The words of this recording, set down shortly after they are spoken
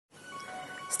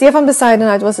Stefan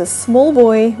Benz was a small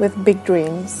boy with big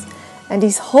dreams, and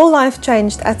his whole life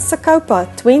changed at Sacopa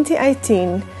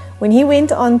 2018 when he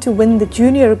went on to win the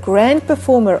Junior Grand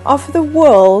Performer of the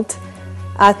World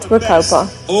at Sacopa.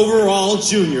 Overall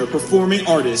Junior Performing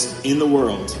Artist in the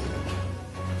world.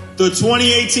 The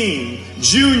 2018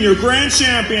 Junior Grand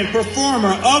Champion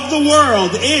Performer of the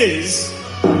World is...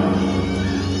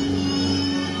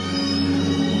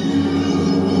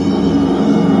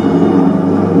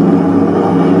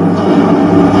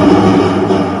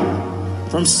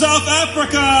 from South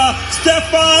Africa,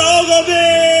 Stefan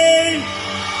Benz!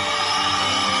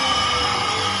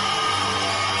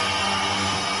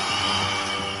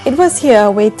 It was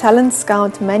here where talent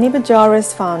scout Manny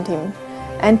Bajaris found him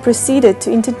and proceeded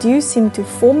to introduce him to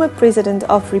former president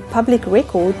of Republic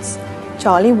Records,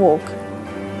 Charlie Walk.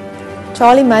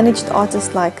 Charlie managed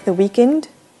artists like The Weeknd,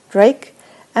 Drake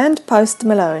and Post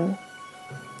Malone.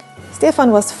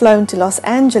 Stefan was flown to Los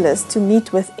Angeles to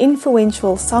meet with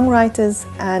influential songwriters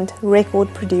and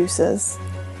record producers.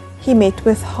 He met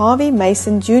with Harvey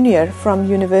Mason Jr. from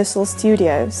Universal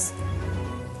Studios.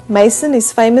 Mason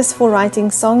is famous for writing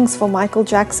songs for Michael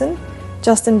Jackson,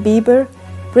 Justin Bieber,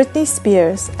 Britney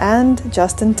Spears and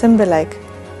Justin Timberlake.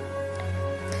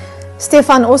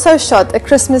 Stefan also shot a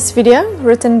Christmas video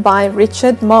written by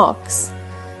Richard Marx.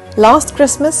 Last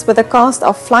Christmas with a cast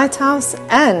of Flighthouse,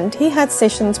 and he had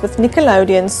sessions with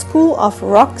Nickelodeon School of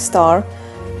Rock star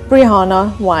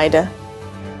Brianna Wider.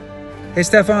 Hey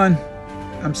Stefan,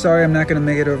 I'm sorry I'm not going to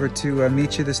make it over to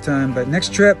meet you this time, but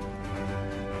next trip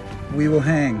we will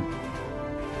hang.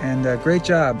 And great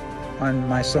job on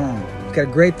my song. You've got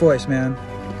a great voice, man.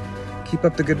 Keep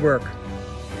up the good work.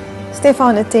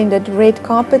 Stefan attended red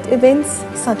carpet events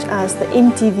such as the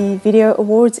MTV Video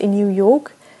Awards in New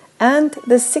York and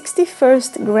the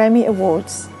 61st Grammy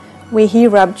Awards, where he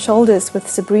rubbed shoulders with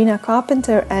Sabrina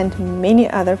Carpenter and many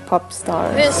other pop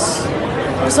stars. This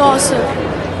was awesome.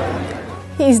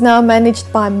 He is now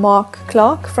managed by Mark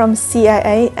Clark from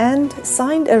CAA and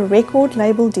signed a record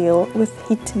label deal with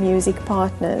Hit Music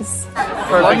Partners.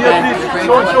 Perfect, man.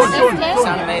 You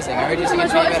sound amazing. I heard you singing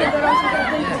way better.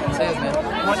 Yeah, say it, man.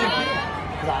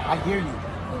 I hear you.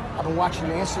 I've been watching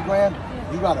your Instagram.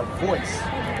 You got a voice.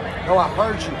 No, I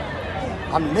heard you.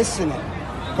 I'm listening.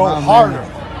 Go harder.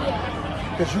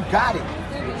 Because you got it.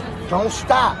 Don't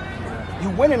stop. You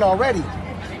winning already.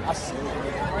 I see it.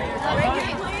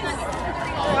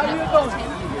 How you doing?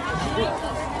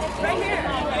 Right here.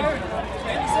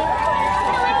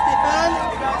 Stefan,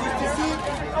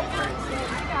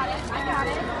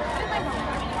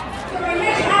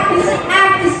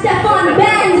 act is Stefan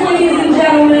Benz, ladies and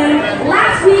gentlemen.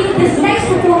 Last week, this next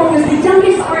performer was the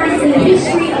youngest artist in the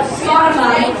history of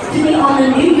Spotify to be on the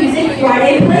New Music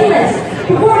Friday playlist.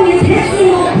 Performing his hit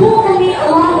single, Pull For Me,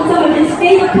 along with some of his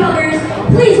favorite covers.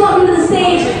 Please welcome to the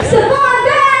stage, Stefan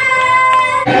Benz!